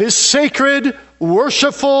of his sacred,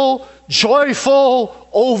 worshipful, joyful,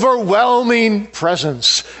 overwhelming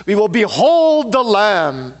presence. We will behold the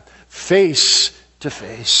Lamb face to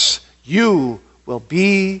face. You will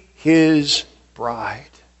be his bride.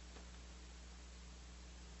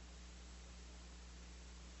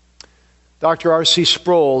 Dr. R.C.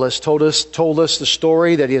 Sproul has told us the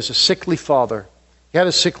story that he has a sickly father. He had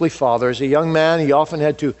a sickly father. As a young man, he often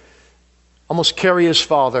had to almost carry his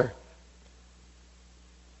father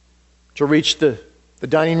to reach the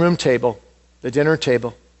dining room table, the dinner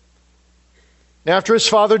table. And after his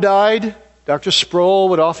father died, Dr. Sproul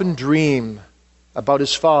would often dream about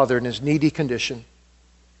his father and his needy condition.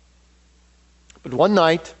 But one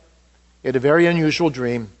night, he had a very unusual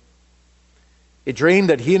dream. He dreamed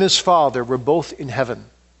that he and his father were both in heaven. And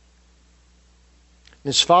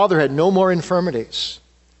his father had no more infirmities,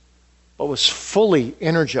 but was fully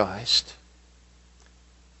energized.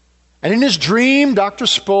 And in his dream, Dr.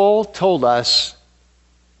 Sproul told us,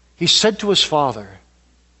 he said to his father,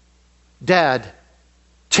 "Dad,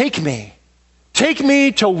 take me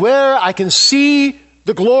to where I can see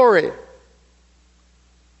the glory."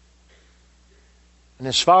 And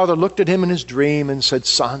his father looked at him in his dream and said,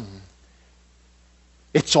 "Son,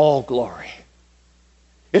 it's all glory.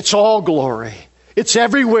 It's all glory. It's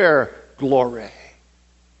everywhere glory."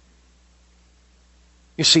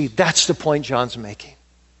 You see, that's the point John's making.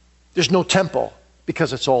 There's no temple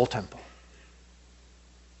because it's all temple.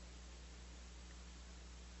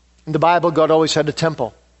 In the Bible, God always had a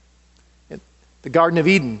temple. The Garden of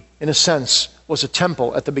Eden, in a sense, was a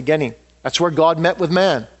temple at the beginning. That's where God met with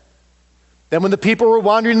man. Then when the people were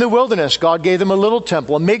wandering in the wilderness, God gave them a little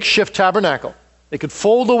temple, a makeshift tabernacle they could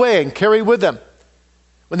fold away and carry with them.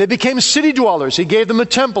 When they became city dwellers, he gave them a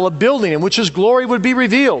temple, a building in which his glory would be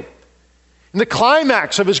revealed. In the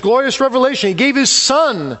climax of his glorious revelation, he gave his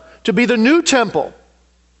Son to be the new temple.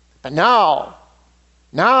 But now,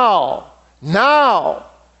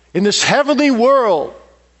 in this heavenly world,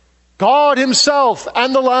 God himself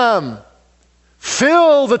and the Lamb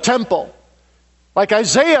fill the temple. Like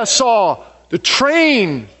Isaiah saw the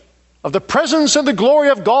train of the presence and the glory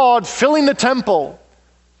of God filling the temple.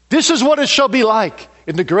 This is what it shall be like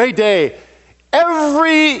in the great day.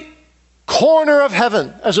 Every corner of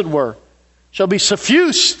heaven, as it were, shall be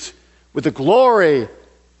suffused with the glory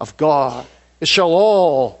of God. It shall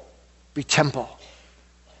all be temple.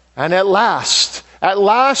 And at last,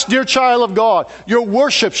 dear child of God, your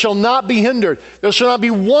worship shall not be hindered. There shall not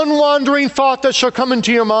be one wandering thought that shall come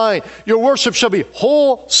into your mind. Your worship shall be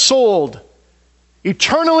whole-souled,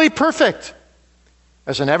 eternally perfect,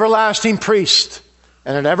 as an everlasting priest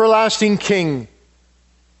and an everlasting king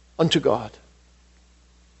unto God.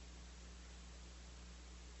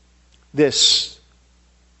 This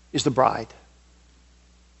is the bride,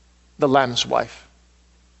 the Lamb's wife,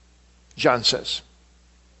 John says.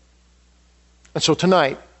 And so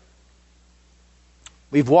tonight,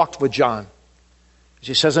 we've walked with John. As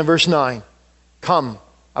he says in verse 9, "Come,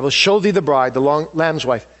 I will show thee the bride, the Lamb's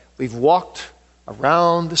wife." We've walked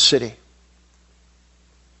around the city.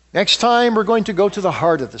 Next time, we're going to go to the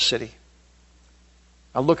heart of the city.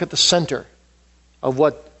 I'll look at the center of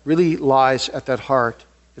what really lies at that heart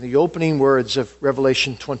in the opening words of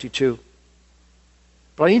Revelation 22.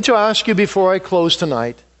 But I need to ask you before I close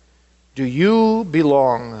tonight, do you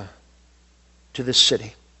belong to this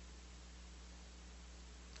city?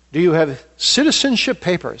 Do you have citizenship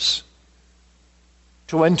papers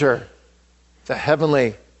to enter the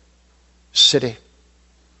heavenly city?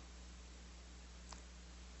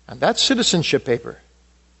 And that citizenship paper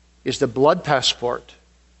is the blood passport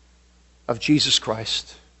of Jesus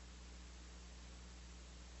Christ.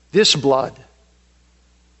 This blood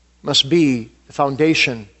must be the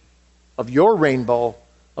foundation of your rainbow,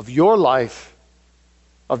 of your life,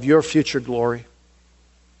 of your future glory.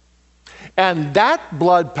 And that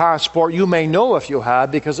blood passport you may know if you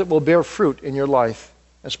have, because it will bear fruit in your life.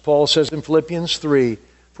 As Paul says in Philippians 3,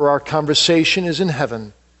 for our conversation is in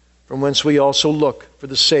heaven, from whence we also look for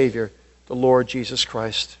the Savior, the Lord Jesus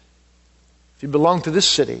Christ. If you belong to this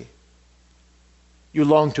city, you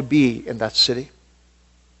long to be in that city.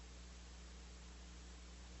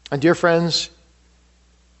 And dear friends,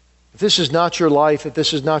 if this is not your life, if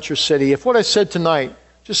this is not your city, if what I said tonight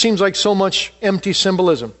just seems like so much empty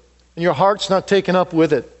symbolism, and your heart's not taken up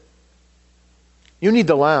with it, you need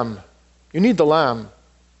the Lamb. You need the Lamb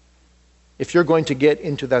if you're going to get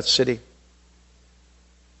into that city.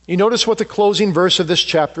 You notice what the closing verse of this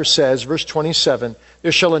chapter says, verse 27.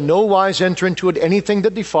 There shall in no wise enter into it anything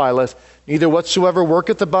that defileth, neither whatsoever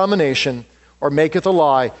worketh abomination, or maketh a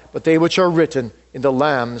lie, but they which are written in the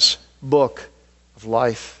Lamb's book of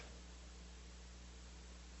life.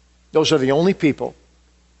 Those are the only people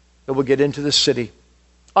that will get into this city.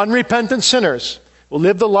 Unrepentant sinners will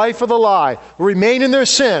live the life of the lie, will remain in their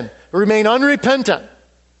sin, will remain unrepentant,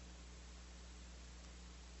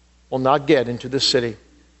 will not get into this city.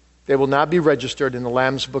 They will not be registered in the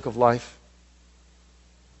Lamb's book of life.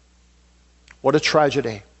 What a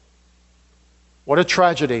tragedy. What a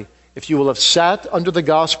tragedy if you will have sat under the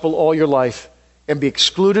gospel all your life and be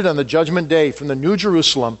excluded on the judgment day from the New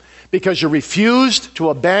Jerusalem because you refused to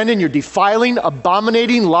abandon your defiling,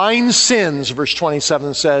 abominating, lying sins, verse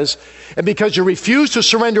 27 says, and because you refused to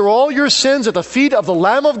surrender all your sins at the feet of the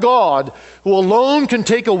Lamb of God, who alone can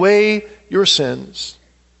take away your sins.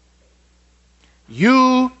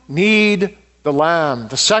 You need the Lamb,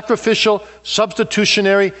 the sacrificial,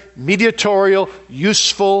 substitutionary, mediatorial,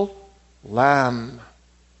 useful Lamb,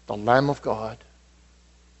 the Lamb of God.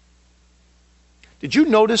 Did you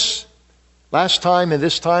notice last time and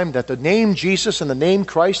this time that the name Jesus and the name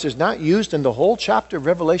Christ is not used in the whole chapter of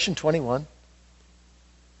Revelation 21?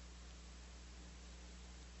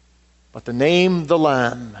 But the name the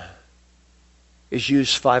Lamb is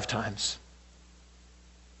used 5 times.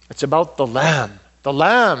 It's about the Lamb, the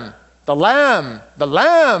Lamb, the Lamb, the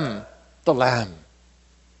Lamb, the Lamb.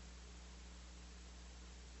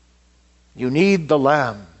 You need the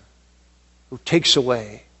Lamb who takes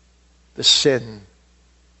away the sin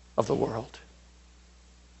of the world.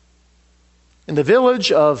 In the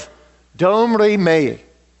village of Domremy,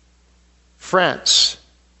 France,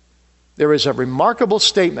 there is a remarkable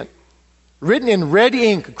statement written in red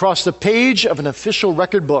ink across the page of an official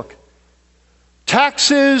record book.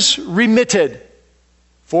 Taxes remitted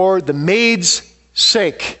for the maid's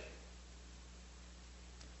sake.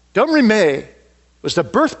 Domremy was the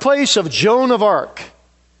birthplace of Joan of Arc,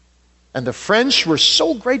 and the French were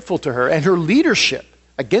so grateful to her and her leadership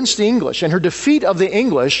against the English and her defeat of the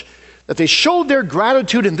English that they showed their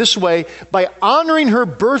gratitude in this way by honoring her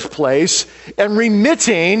birthplace and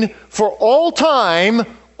remitting for all time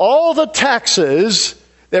all the taxes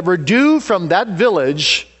that were due from that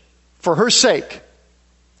village for her sake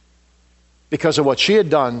because of what she had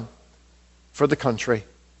done for the country.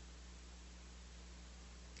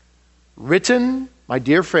 Written, my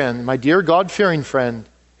dear friend, my dear God-fearing friend,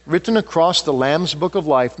 written across the Lamb's book of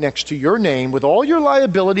life next to your name with all your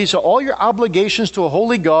liabilities, all your obligations to a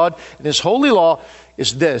holy God and His holy law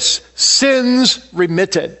is this: sins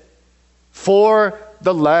remitted for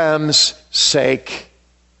the Lamb's sake.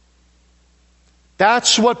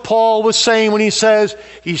 That's what Paul was saying when he says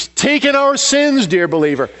He's taken our sins, dear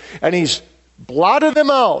believer, and He's blotted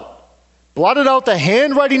them out. Blotted out the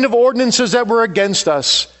handwriting of ordinances that were against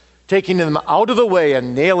us, taking them out of the way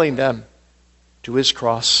and nailing them to His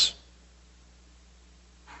cross.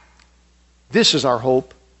 This is our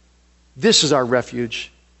hope. This is our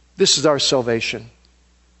refuge. This is our salvation.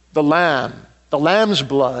 The Lamb, the Lamb's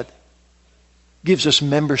blood, gives us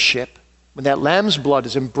membership. When that Lamb's blood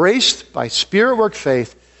is embraced by Spirit work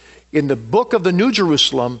faith in the book of the New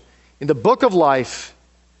Jerusalem, in the book of life,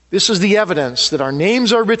 this is the evidence that our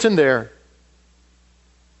names are written there.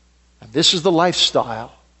 And this is the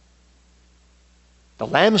lifestyle. The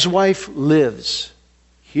Lamb's wife lives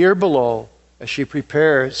here below as she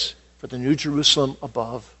prepares for the New Jerusalem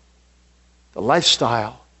above. The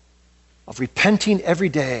lifestyle of repenting every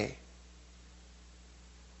day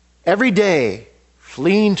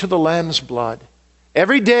fleeing to the Lamb's blood,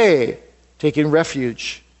 every day taking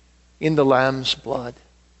refuge in the Lamb's blood,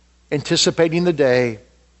 anticipating the day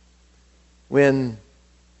when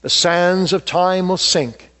the sands of time will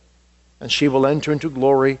sink and she will enter into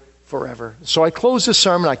glory forever. So I close this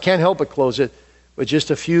sermon. I can't help but close it with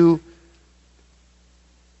just a few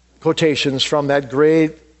quotations from that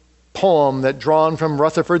great poem that drawn from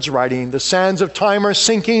Rutherford's writing. The sands of time are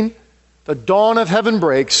sinking, the dawn of heaven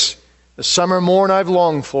breaks, The summer morn I've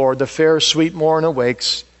longed for, the fair sweet morn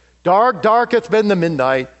awakes. Dark, dark hath been the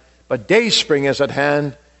midnight, but dayspring is at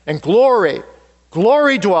hand, and glory,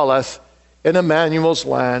 glory dwelleth in Emmanuel's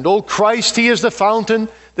land. O Christ, he is the fountain,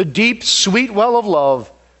 the deep, sweet well of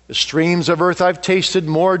love. The streams of earth I've tasted,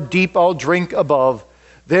 more deep I'll drink above.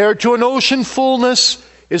 There to an ocean fullness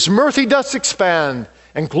his mercy doth expand,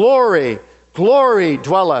 and glory, glory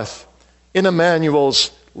dwelleth in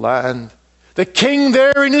Emmanuel's land. The King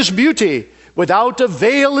there in his beauty, without a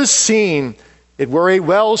veil is seen. It were a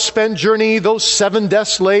well-spent journey, those 7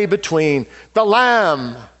 deaths lay between. The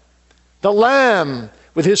Lamb,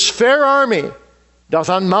 with his fair army, doth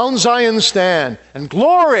on Mount Zion stand, and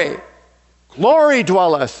glory, glory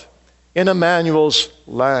dwelleth in Emmanuel's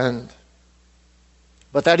land.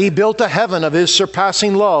 But that he built a heaven of his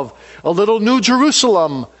surpassing love, a little new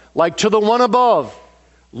Jerusalem, like to the one above.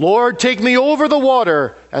 Lord, take me over the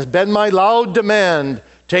water, has been my loud demand.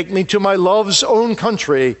 Take me to my love's own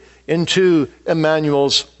country, into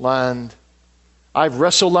Emmanuel's land. I've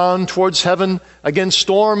wrestled on towards heaven against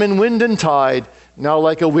storm and wind and tide, now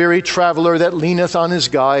like a weary traveler that leaneth on his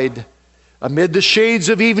guide. Amid the shades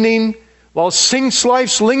of evening, while sinks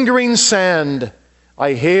life's lingering sand,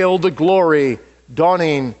 I hail the glory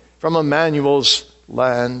dawning from Emmanuel's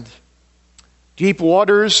land. Deep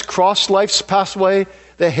waters crossed life's pathway,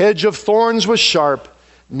 the hedge of thorns was sharp.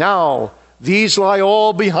 Now these lie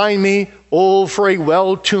all behind me, oh, for a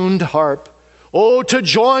well-tuned harp. Oh, to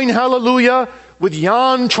join hallelujah with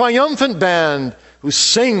yon triumphant band, who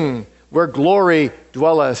sing where glory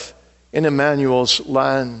dwelleth in Emmanuel's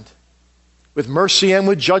land. With mercy and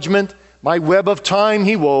with judgment my web of time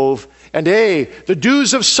he wove, and the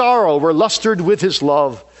dews of sorrow were lustered with his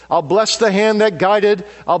love. I'll bless the hand that guided,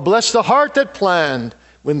 I'll bless the heart that planned,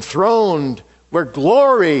 when throned where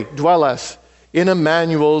glory dwelleth in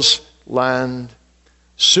Emmanuel's land.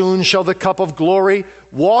 Soon shall the cup of glory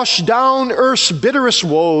wash down earth's bitterest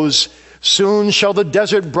woes. Soon shall the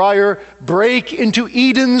desert briar break into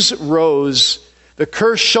Eden's rose. The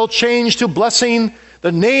curse shall change to blessing,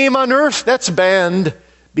 the name on earth that's banned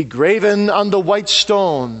be graven on the white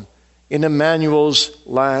stone in Emmanuel's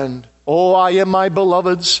land. Oh, I am my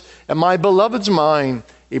beloved's, and my beloved's mine.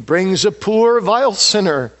 He brings a poor, vile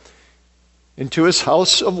sinner into his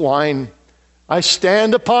house of wine. I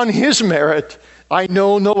stand upon his merit. I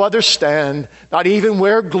know no other stand, not even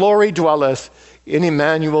where glory dwelleth in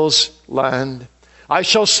Emmanuel's land. I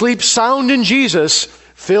shall sleep sound in Jesus,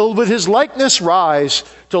 filled with his likeness rise,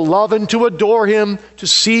 to love and to adore him, to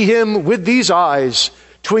see him with these eyes.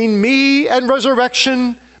 Between me and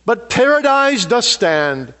resurrection, but paradise doth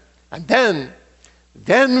stand. And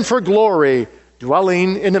then for glory,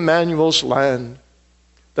 dwelling in Emmanuel's land.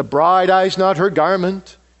 The bride eyes not her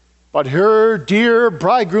garment, but her dear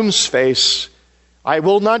bridegroom's face. I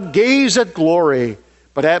will not gaze at glory,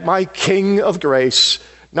 but at my King of grace.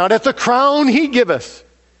 Not at the crown he giveth,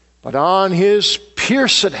 but on his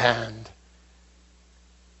pierced hand.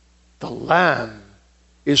 The Lamb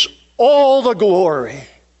is all the glory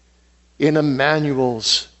in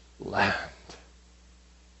Emmanuel's land.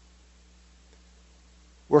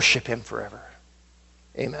 Worship him forever.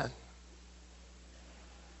 Amen.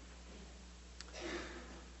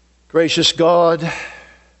 Gracious God,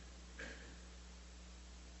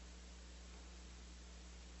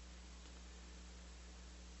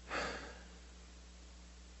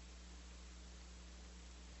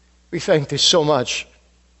 we thank thee so much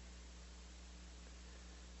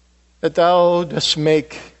that thou dost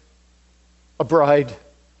make a bride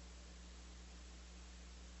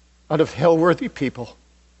out of hell-worthy people.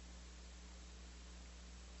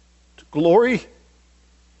 To glory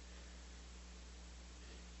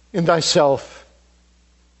in thyself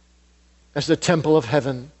as the temple of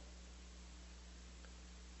heaven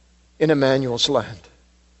in Emmanuel's land.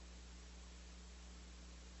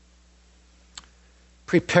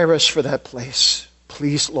 Prepare us for that place,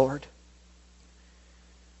 please, Lord.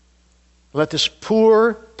 Let this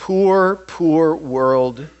poor, poor, poor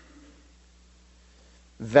world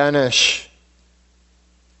vanish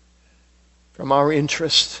from our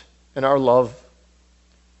interest and our love.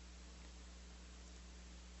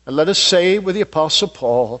 And let us say with the Apostle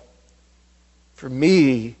Paul, for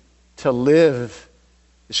me to live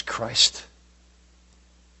is Christ,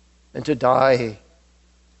 and to die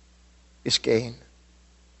is gain.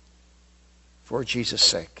 For Jesus'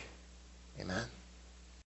 sake. Amen.